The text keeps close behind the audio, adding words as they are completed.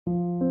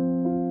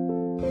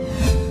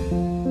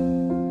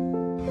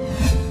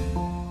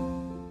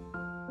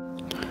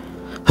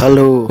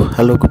Hello,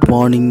 good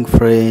morning,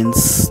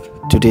 friends.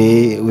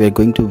 Today we are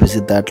going to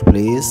visit that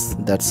place,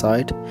 that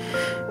site.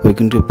 We're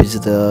going to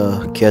visit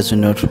the cashew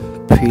nut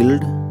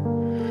field,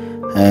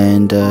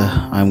 and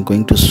I'm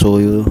going to show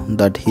you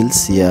that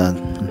hills. Yeah,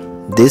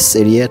 this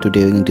area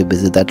today we're going to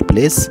visit that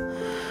place.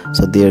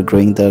 So they are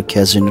growing the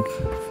cashew nut.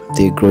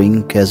 They're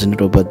growing cashew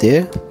nut over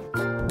there.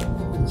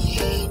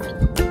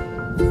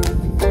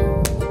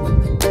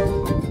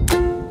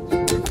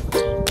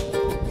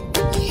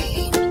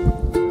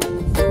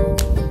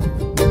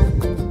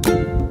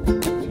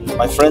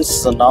 My friends,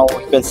 so now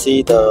you can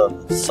see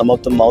some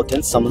of the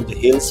mountains, some of the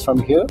hills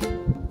from here.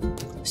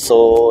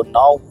 So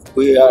now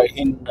we are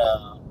in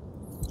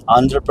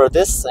Andhra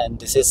Pradesh, and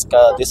this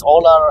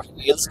all our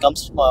hills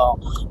comes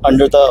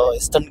under the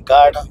eastern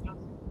guard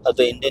of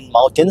the Indian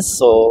mountains.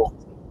 So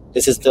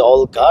this is the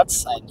all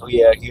Ghats, and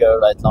we are here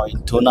right now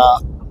in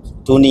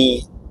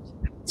Tuni.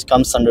 It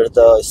comes under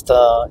the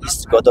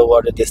East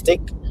Godavari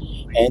district,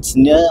 and it's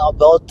near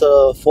about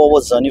 4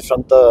 hours journey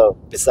from the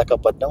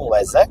Visakhapatnam,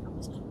 Vizag.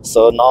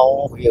 So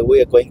now we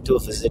are going to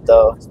visit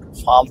the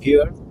farm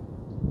here.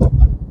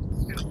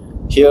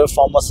 Here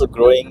farmers are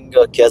growing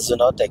cashew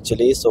nut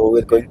actually. So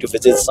we're going to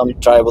visit some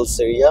tribals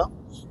area.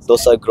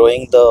 Those are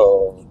growing the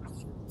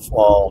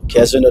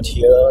cashew nut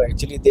here.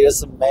 Actually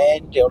there's a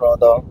man,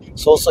 the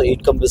source of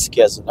income is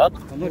cashew nut.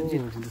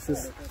 This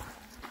is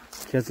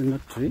cashew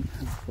nut tree.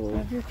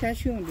 So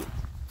Cashew only.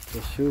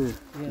 Cashew.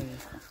 Yeah.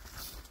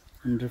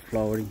 Under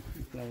flowering.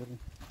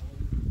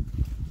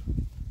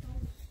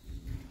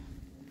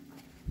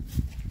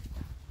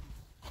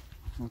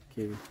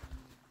 Okay.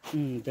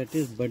 That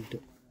is bud.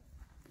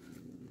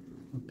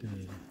 Okay.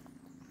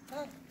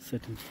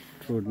 Setting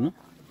fruit, no?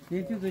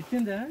 It is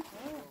written there.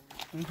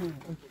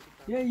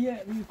 Yeah,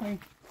 we find.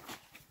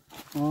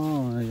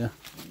 Oh, yeah.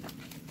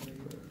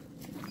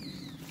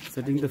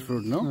 Setting the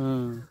fruit,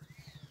 no?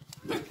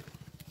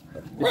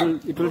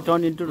 It will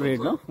turn into red,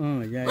 no?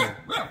 Yeah.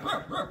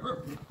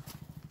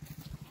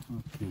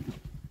 Okay.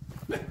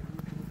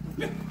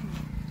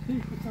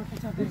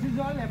 This is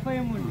all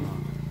FIM only.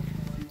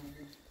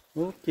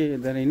 Okay,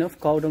 there are enough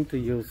cow dung to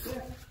use.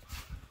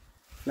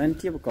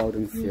 Plenty of cow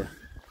dung here.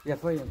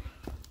 FIM.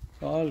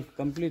 All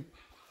complete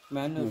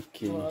manner.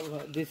 Okay.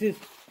 This is,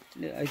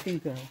 I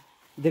think,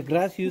 the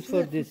grass used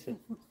for this.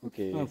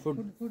 Okay.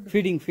 Food.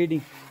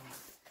 Feeding.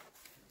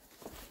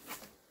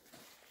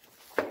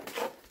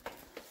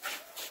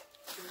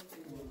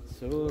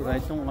 So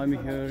right now I'm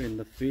here in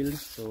the field.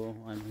 So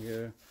I'm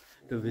here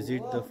to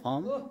visit the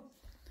farm,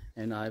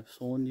 and I've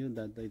shown you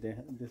that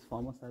these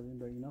farmers having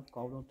enough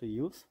cow dung to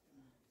use.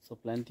 So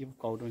plenty of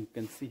cow dung you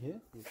can see here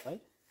inside,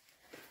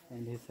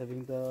 and he's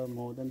having the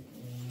more than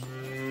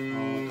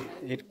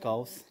 8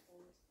 cows.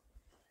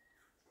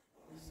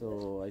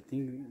 So I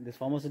think these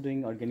farmers are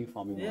doing organic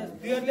farming. Yes,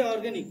 purely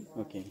organic.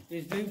 Okay. He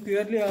is doing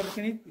purely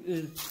organic.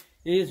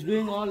 He is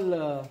doing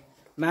all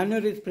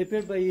manure is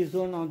prepared by his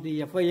own on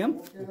the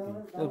FIM.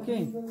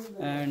 Okay.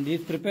 And he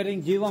is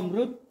preparing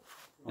Jivamrut,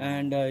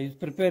 and he is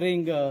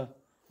preparing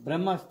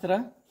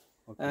Brahmastra,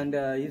 and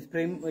he is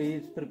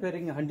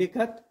preparing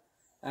Handikat.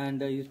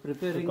 And he's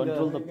preparing to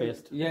control the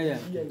pest. Yeah.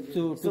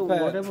 So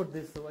what about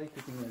this? Why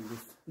keeping like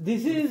this?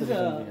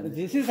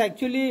 This is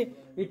actually,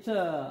 it's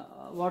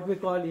what we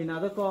call in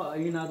other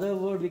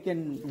word we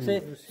can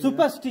say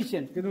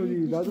superstition.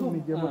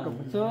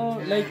 So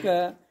like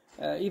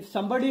if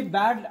somebody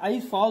bad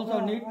eyes falls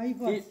on it,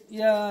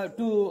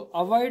 to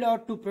avoid or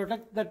to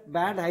protect that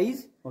bad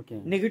eyes,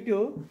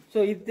 negative.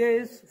 So if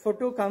this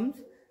photo comes,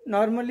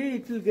 normally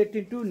it will get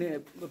into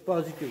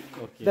positive.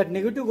 Okay. That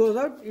negative goes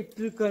out, it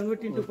will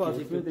convert into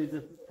positive. They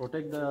just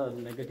protect the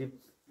negative.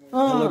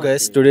 Hello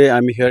guys, today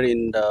I'm here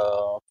in the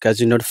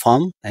cashew nut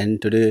farm,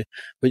 and today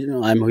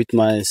I'm with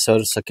my sir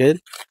Sakir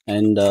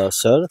and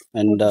sir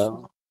and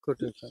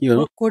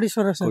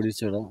Kodishwara,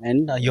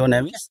 and your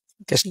name is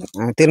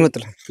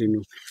Tirumutala.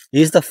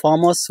 He is the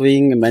farmer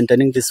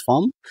maintaining this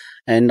farm,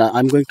 and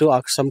I'm going to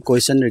ask some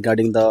question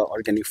regarding the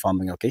organic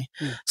farming. Okay,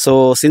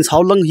 so since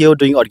how long you are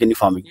doing organic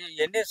farming?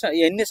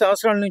 ఎన్ని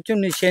సంవత్సరాల నుంచి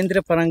నీ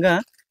సేంద్రియ పరంగా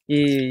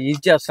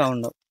ఇది చేస్తా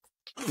ఉన్నావు?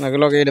 నాకు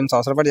ఒక 7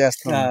 సంవత్సరాల పాటు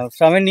చేస్తున్నాను.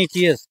 7-8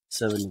 years.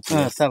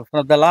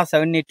 For the last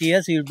 7-8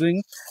 years you're doing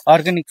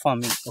organic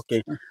farming.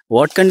 Okay.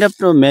 What kind of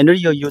manure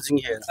you're using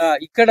here?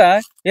 ఇక్కడ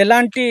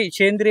ఎలాంటి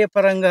సేంద్రియ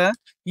పరంగా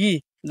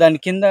దాని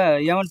కింద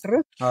ఏమంటారు?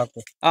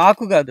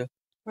 ఆకు కాదు,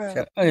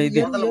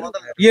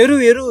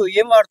 ఎరు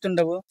ఏం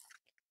వాడుతుండవు?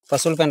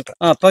 పశువుల పెంట.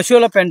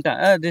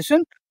 This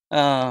one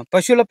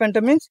పశువుల పెంట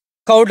means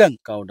cow dung.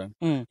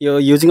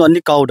 You're using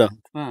only cow dung.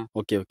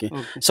 Okay.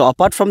 So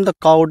apart from the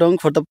cow dung,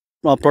 for the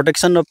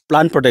protection of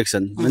plant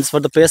protection, means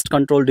for the pest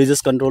control,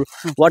 disease control,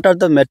 what are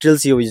the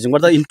materials you're using?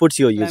 What are the inputs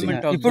you're using?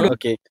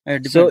 Okay.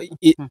 So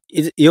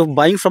you're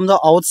buying from the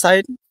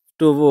outside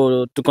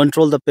to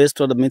control the pest,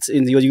 or the means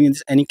you're using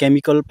any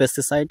chemical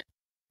pesticide?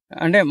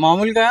 అంటే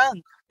మామూలుగా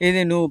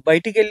ఇది నువ్వు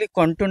బయటికి వెళ్ళి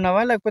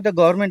కొంటున్నావా, లేకపోతే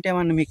government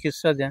ఏమన్నా మీకు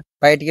ఇస్తుందా?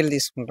 బయటికి వెళ్ళి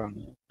తీసుకుంటాను.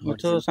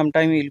 So some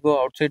time will go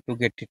out side to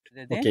get it.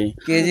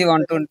 KG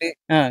 120.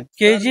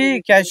 KG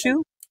cashew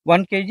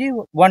 1 kg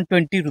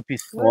 120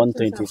 rupees.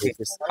 120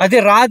 rupees. అది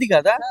రాది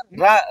కదా,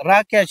 రా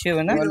క్యాష్యూ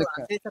నా.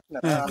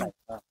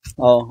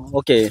 Oh,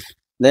 okay.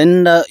 Then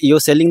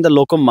you're selling the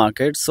local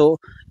market, so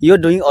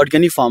you're doing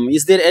organic farm.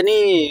 Is there any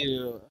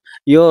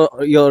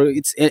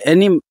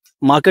any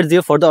market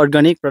there for the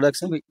organic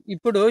production?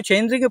 ఇప్పుడు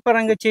సేంద్రియ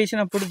పరంగా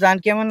చేసినప్పుడు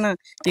దానికి ఏమన్నా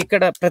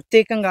ఇక్కడ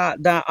ప్రత్యేకంగా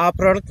ఆ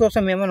ప్రోడక్ట్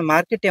కోసం ఏమన్నా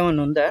మార్కెట్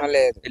ఏమన్నా ఉందా?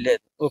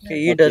 లేదు. Okay,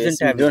 he doesn't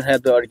have. Don't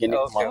have the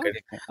organic market.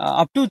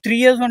 Up to 3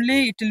 years only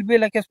it will be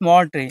like a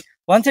small tree.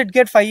 Once it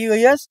get 5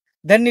 years,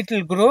 then it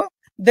will grow.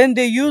 Then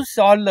they use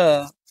all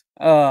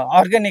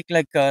organic,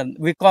 like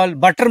we call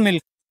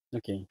buttermilk.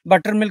 Okay.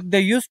 Buttermilk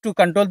they use to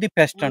control the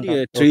pest. How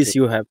many trees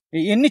you have?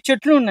 ఎన్ని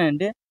చెట్లు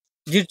ఉన్నాయండి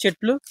జీడి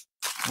చెట్లు?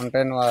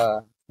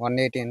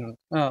 118.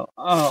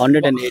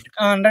 108.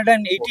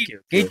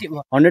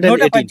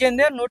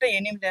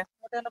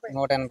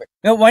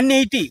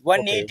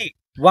 180.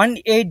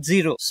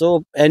 180. So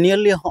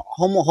annually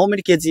how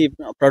many kg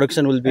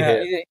production will be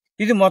here?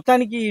 ఇది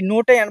మొత్తానికి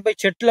 180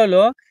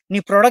 చెట్లలో నీ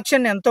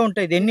production ఎంత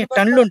ఉంటది, ఎన్ని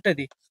టన్నులు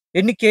ఉంటది,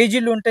 ఎన్ని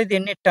కేజీలు ఉంటది,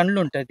 ఎన్ని టన్నులు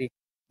ఉంటది?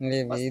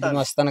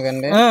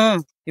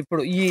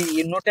 ఇప్పుడు ఈ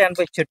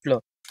 180 చెట్లు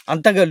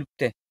అంత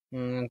కలిపితే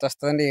ఎంత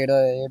వస్తుందండి?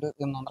 700-800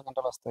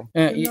 క్వింటాలు వస్తాయి.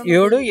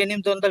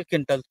 700-800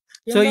 క్వింటాల్.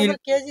 సో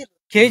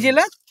కేజీల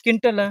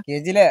quintal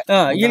కేజీలే.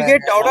 you'll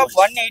get out of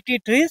 180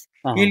 trees,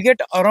 you'll get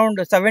around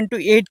 7 to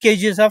 8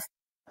 kgs of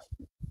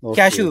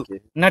cashew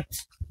nuts.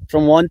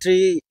 From one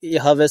tree you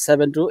have a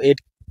 7 to 8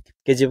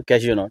 kg of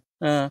cashew nut.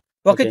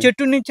 ఒక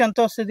చెట్టు నుంచి ఎంత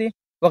వస్తుంది?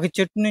 ఒక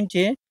చెట్టు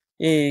నుంచి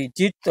ఈ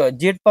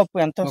జీడిపప్పు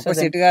ఎంత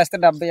వస్తుంది? చెట్టు కాస్తే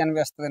 70-80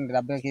 వస్తుందండి.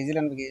 70 కేజీలు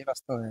 80 కేజీలు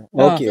వస్తుంది.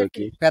 Okay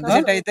okay. పెద్ద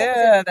చెట్టు అయితే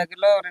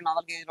దగ్గరలో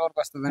 200 కేజీల వరకు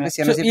వస్తుంది.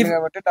 చిన్న చెట్టు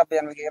కాబట్టి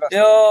 70-80 కేజీలు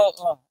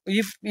వస్తుంది.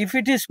 If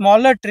it is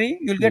smaller tree,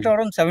 you'll get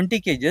around 70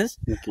 kgs.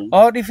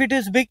 Or if it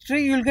is big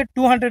tree, you'll get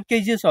 200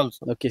 kgs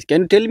also. Okay. Can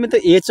you tell me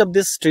the age of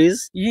these trees?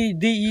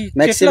 The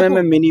maximum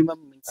and minimum.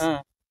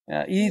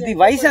 ఇది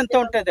వయసు ఎంత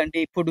ఉంటదండి?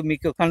 ఇప్పుడు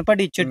మీకు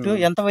కనపడి చెట్టు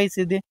ఎంత వయసు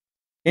ఇది?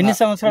 ఎన్ని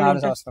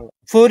సంవత్సరాలు?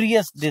 4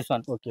 years this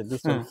one. Okay,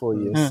 this one 4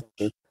 years.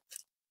 Okay.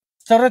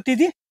 తర్వాత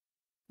ఇది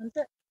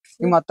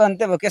మొత్తం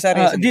అంతే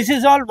ఒకేసారి. This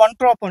is all one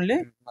crop only.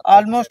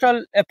 Almost all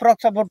approx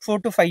about 4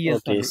 to 5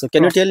 years. Okay, so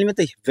can you tell me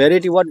the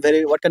variety?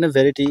 What kind of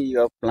variety you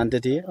have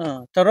planted here?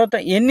 తర్వాత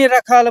ఎన్ని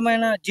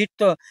రకాలమైన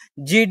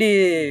జీడి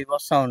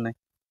వస్తా ఉన్నాయి?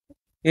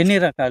 ఎన్ని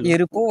రకాలు?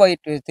 ఎరుపు,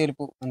 వైట్,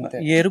 తెలుపు.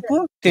 ఎరుపు,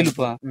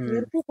 తెలుపు,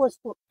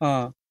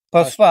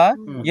 పసుపు,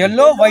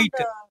 yellow, white.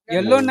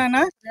 Yellow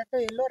nana,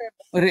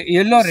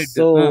 yellow, red.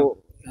 So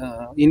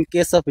in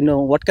case of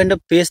what kind of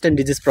pest and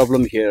disease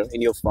problem here in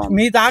your farm?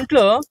 మీ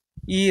దాంట్లో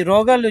ఈ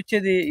రోగాలు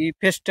వచ్చేది ఈ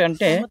పెస్ట్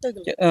అంటే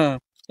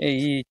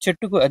ఈ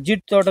చెట్టుకు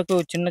జీడి తోటకు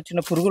చిన్న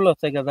చిన్న పురుగులు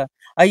వస్తాయి కదా,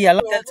 అవి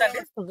ఎలా తెలుసా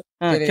అండి?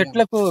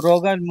 చెట్లకు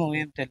రోగాలు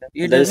ఏం తెలియదు.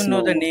 He doesn't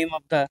know the name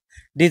of the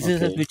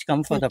diseases which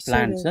come for the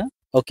plants.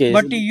 Okay.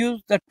 But he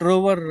used that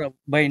rover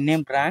by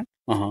name brand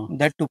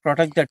that to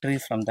protect the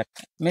trees from that.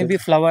 Maybe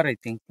flower, I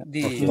think.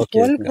 The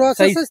whole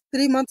process is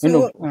 3 months.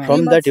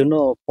 From that,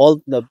 all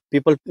the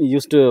people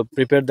used to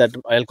prepare that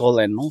alcohol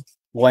and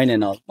wine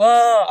and all.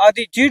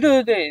 అది జీడు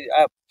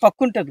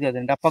పక్కు ఉంటది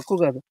కదండి, ఆ పక్కు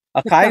కాదు, ఆ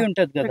కాయ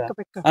ఉంటది కదా,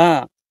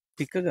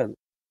 పిక్క కాదు,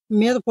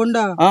 మీద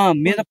పండు,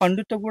 మీద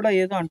పండుతో కూడా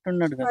ఏదో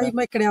అంటున్నాడు కదా.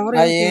 ఇక్కడ ఎవరు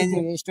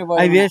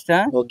waste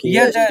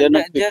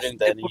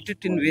put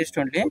it in waste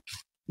only,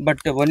 but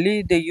only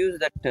they use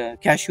that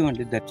cashew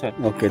only, that's all.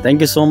 Okay, thank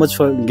you so much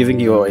for giving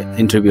your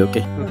interview.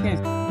 Okay.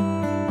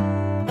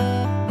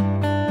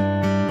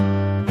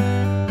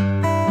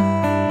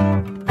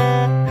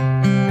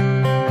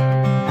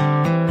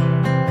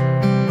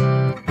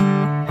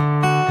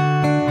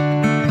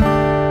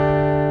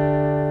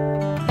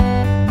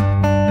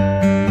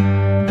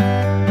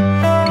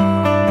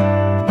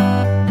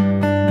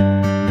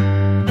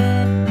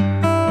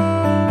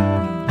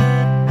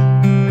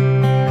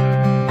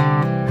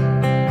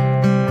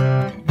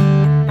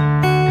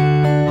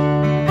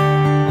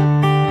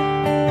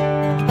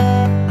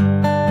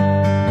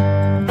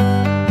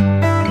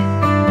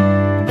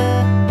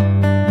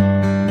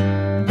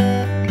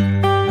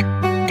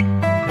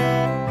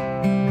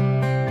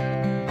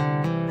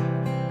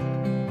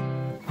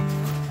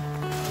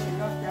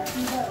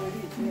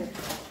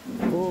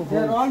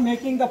 They are all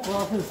making the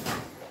process.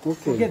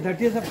 Okay, that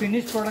is a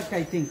finished product,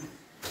 I think.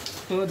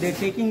 So they're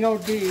taking out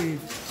the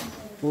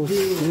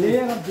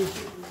layer of this.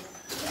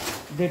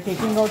 They're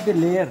taking out the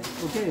layer.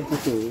 Okay.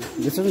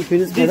 This is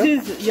finished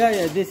product?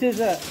 This is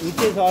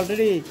which is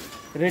already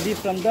ready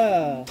from the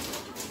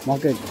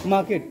market.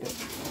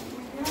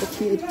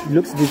 Okay, it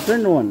looks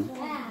different one.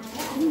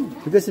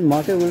 Because in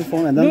market we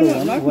found another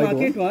one. Not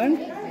market one.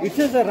 It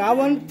says the raw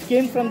one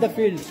came from the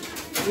field.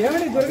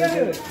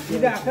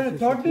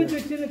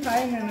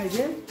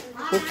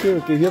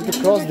 Okay, you have to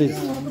cross this.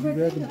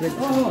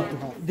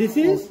 This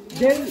is,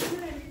 they'll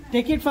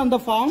take it from the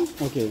farm.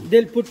 Okay.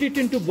 They'll put it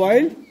into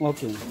boil.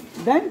 Okay.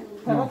 Then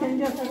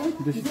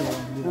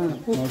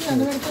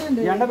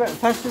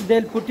first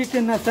they'll put it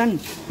in the sun.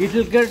 It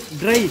will get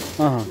dry.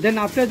 Then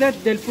after that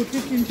they'll put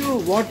it into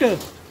water.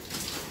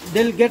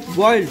 they'll get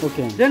boiled.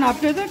 Okay. Then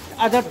after that,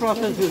 other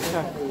process will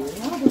start.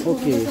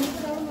 Okay.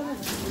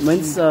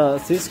 Means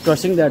she's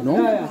crushing that, no?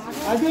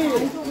 అది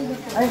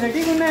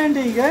రెడీగా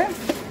ఉన్నాయండి ఇక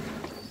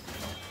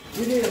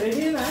ఇది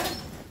రెడీనా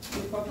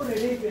పప్పు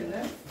ready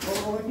అయిపోయిందా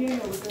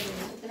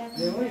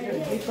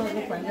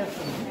ఒకటి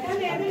పనిచేస్తాను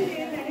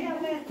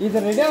ఇది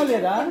రెడీ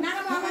అవ్వలేదా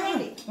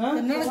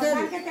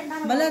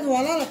మళ్ళీ అది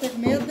వలాలి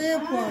మీద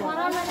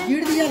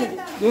గీడి తీయాలి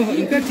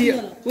ఇంకా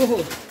ఓహో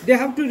they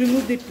have to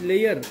remove the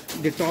layer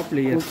the top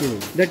layer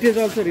that is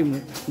also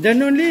remove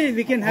then only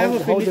we can have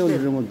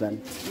remove then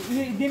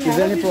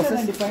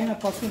పైన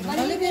పప్పు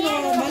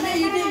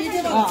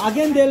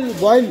again they will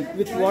boil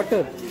with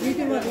water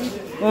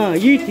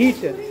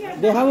heat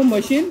they have a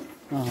machine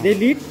they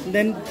heat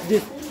then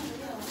this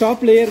top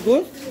layer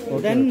goes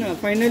then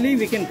finally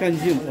we can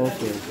consume.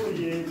 Okay.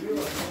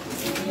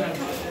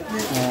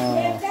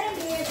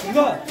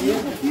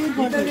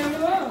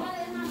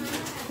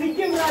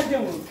 Sikkim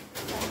రాజ్యము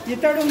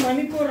ఇతడు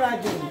మణిపూర్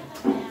రాజ్యము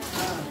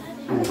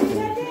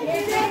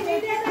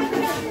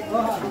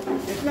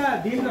ఎట్లా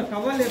దీంట్లో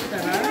కవ్వలు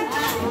వేస్తారా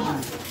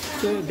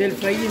so they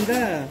fry in the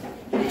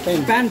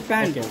pan.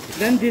 Okay.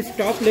 Then this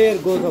top layer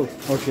goes out.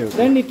 Okay.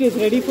 Then it is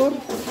ready for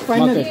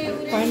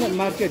final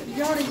market.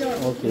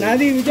 Okay.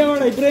 Nadi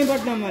Vijayawada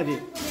Ibrahimapatnam madi.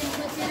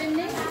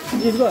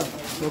 Idigo.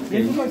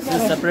 Okay.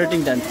 She's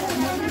separating them.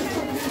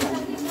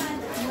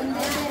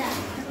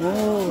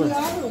 Oh.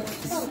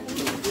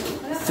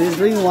 She's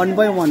doing one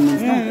by one.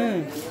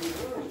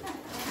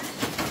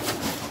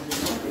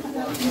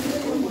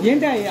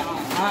 ఏంటి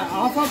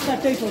half of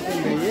cut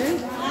అయిపోతుంది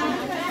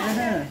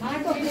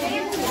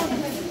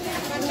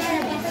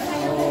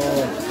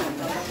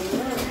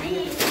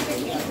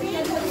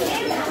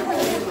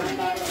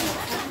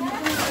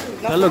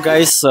Hello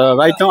guys,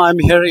 right now I'm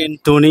here in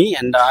Tuni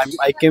and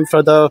I came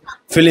for the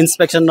field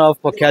inspection of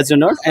cashew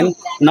nut, and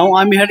now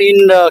I'm here in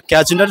the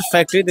cashew nut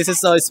factory. This is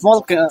a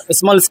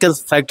small scale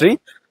factory,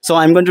 so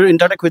I'm going to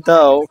interact with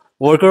the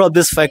worker of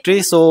this factory.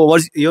 So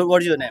what's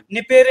your name?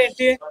 నీ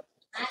పేరేంటి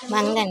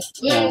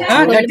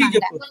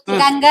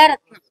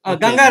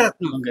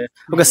Gangaratnam.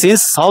 Okay,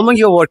 since how long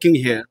you're working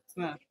here?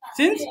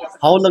 Since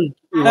How long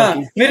you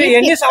working? మీరు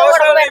ఎన్ని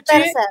సంవత్సరాల నుంచి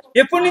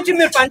ఎప్పటి నుంచి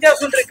మీరు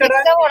పనిచేస్తుంటారు ఇక్కడ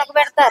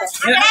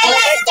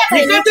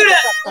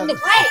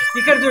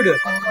ఇక్కడ చూడు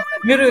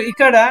మీరు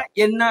ఇక్కడ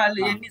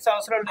ఎన్ని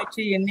సంవత్సరాల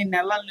నుంచి ఎన్ని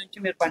నెలల నుంచి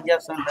మీరు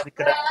పనిచేస్తుంటారు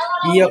ఇక్కడ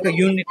ఈ యొక్క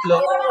యూనిట్ లో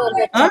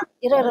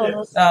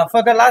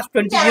ఫర్ ద లాస్ట్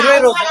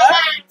 20 రోజుల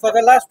ఫర్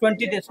ద లాస్ట్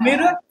 20 days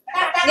మీరు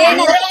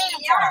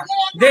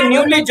they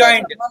newly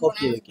joined.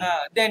 Okay.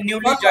 They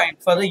newly joined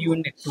for the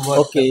unit to work.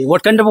 Okay,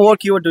 what kind of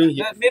work you are doing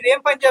here? మీరు ఏం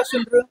పని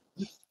చేస్తుంటారు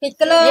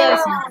పిక్కలు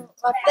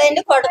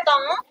వస్తాయండి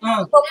కొడతాము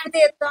పప్పు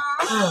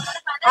తీస్తాము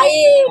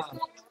అవి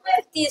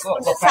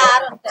తీసుకుంటే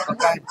sir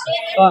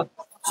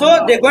so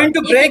they going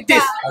to break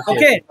this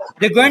okay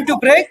they going to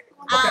break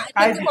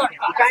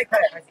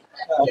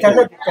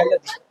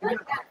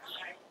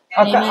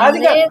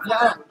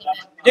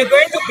they're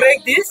going to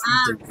break this,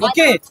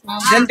 okay,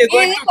 then they're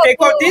going to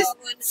take out this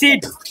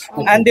seed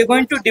and they're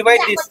going to divide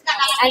this.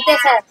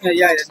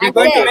 Yeah, they're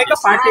going to make a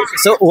partition.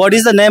 So what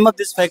is the name of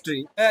this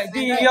factory?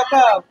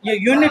 The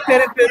unit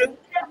peru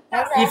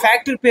ee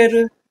factory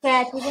peru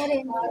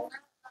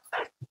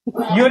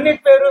unit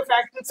peru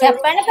factory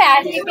చెప్పండి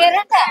factory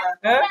పేరంట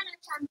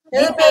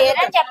ఈ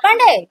పేరని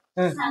చెప్పండి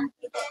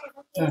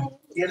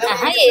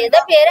ఏదో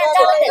పేరంట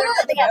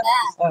తెలుస్తుంది కదా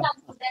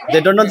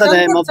They don't know the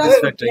name of this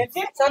factory.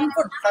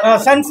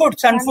 Sun food.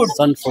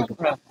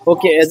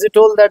 Okay, as you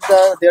told that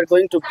they are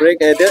going to break.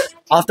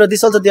 After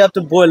this also they have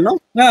to boil, no?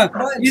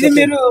 ఇది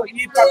మీరు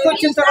ఈ పక్క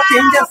వచ్చిన తర్వాత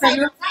ఏం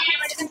చేస్తారు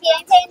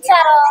ఏం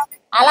చేయించారు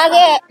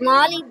అలాగే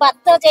మామూలు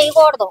భర్త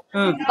చేయకూడదు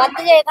భర్త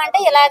చేయకంటే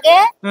ఇలాగే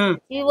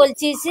ఇవి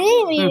ఒలిచేసి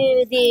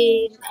ఇది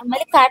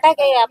మళ్ళీ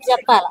కాటాకి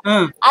అప్పచెప్పాలి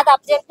అది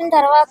అప్పచెప్పిన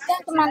తర్వాత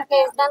మనకి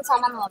దాని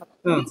సంబంధం ఉండదు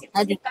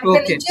అది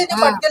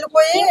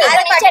పట్టుకెళ్ళిపోయి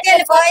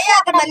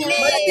అక్కడ మళ్ళీ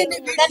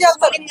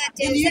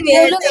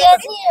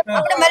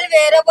మళ్ళీ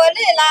వేరే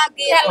వాళ్ళు ఇలా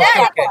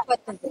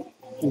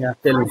Yeah,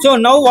 tell me. So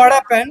now what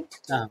happened?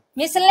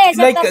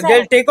 Like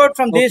they'll take out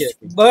from this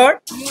bird,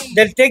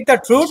 they'll take the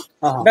fruit.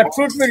 That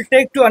fruit will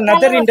take to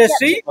another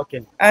industry,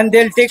 and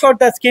they'll take out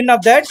the skin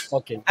of that.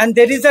 And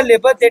there is a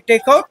labor they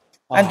take out,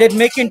 and they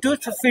make into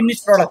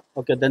finished product.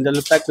 Okay, then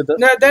they'll pack to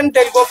the. Then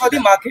they'll go for the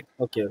market.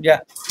 Okay. Yeah.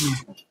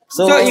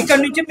 So ఇక్కడ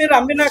నుంచి మీరు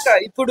అమ్మినాక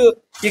ఇప్పుడు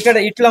ఇక్కడ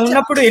ఇట్లా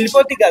ఉన్నప్పుడు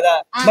వెళ్ళిపోతుంది కదా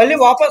మళ్ళీ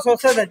వాపస్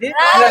వస్తుంది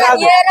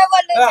అది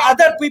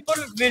other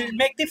people will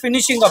make the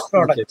finishing of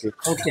product.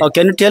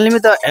 Can you tell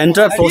me the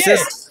entire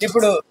process?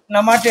 ఇప్పుడు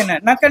నా మాట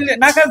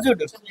నాకు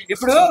చూడు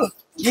ఇప్పుడు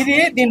ఇది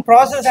దీని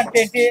ప్రాసెస్ అంటే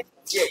ఏంటి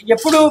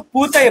ఎప్పుడు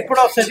పూత ఎప్పుడు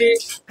వస్తుంది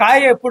కాయ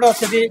ఎప్పుడు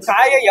వస్తుంది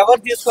కాయ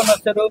ఎవరు తీసుకొని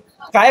వస్తారు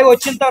కాయ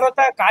వచ్చిన తర్వాత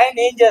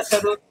కాయని ఏం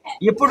చేస్తారు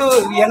ఎప్పుడు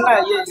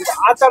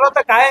ఆ తర్వాత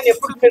కాయని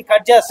ఎప్పుడు మీరు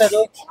కట్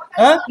చేస్తారు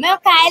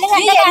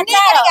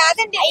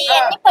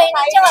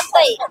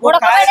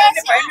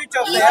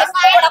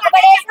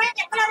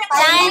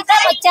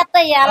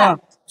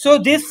So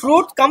these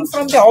fruits come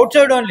from the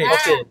outside only.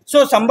 So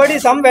some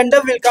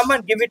vendor will come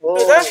and give it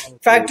to the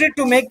factory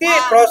to make the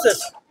process.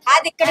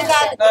 అది ఇక్కడ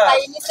కాదు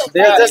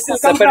They are just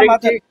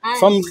separated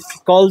from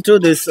call to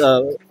this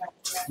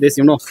this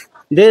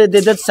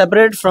they just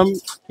separate from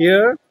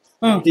here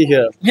to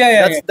here.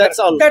 That's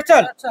all. That's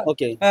all.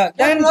 Okay.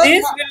 Then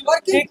this will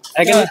take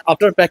Again,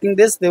 after packing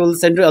this, they will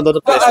send to other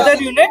place. other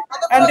unit,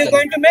 and they're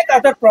going to make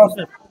other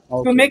process to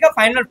Okay. make a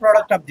final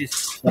product of this.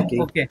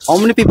 Okay. How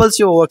many people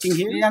you are working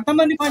here?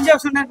 ఎంతమంది పని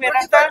చేస్తున్నారు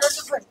మీరంతా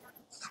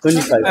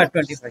 25.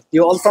 25.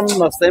 You all from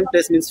the same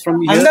place, means from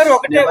here? అందరూ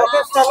ఒకటే ఒక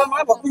స్థలమా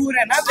ఒక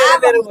ఊరేనా వేరే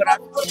వేరే ఊరా?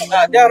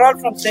 They are all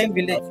from same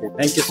village.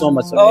 Thank you so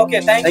much. Sir.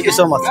 Okay, thank you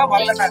so much.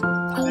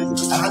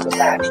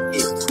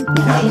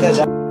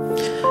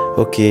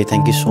 Okay,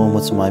 thank you so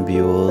much my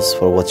viewers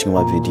for watching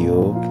my video.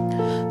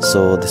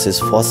 So this is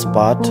first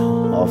part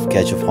of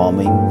cashew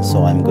farming,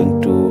 so I'm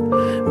going to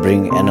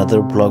bring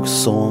another vlog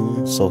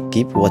soon, so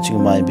keep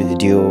watching my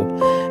video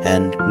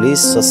and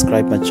please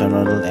subscribe my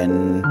channel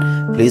and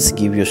please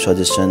give your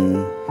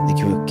suggestion if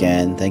you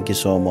can. Thank you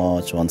so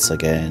much once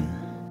again.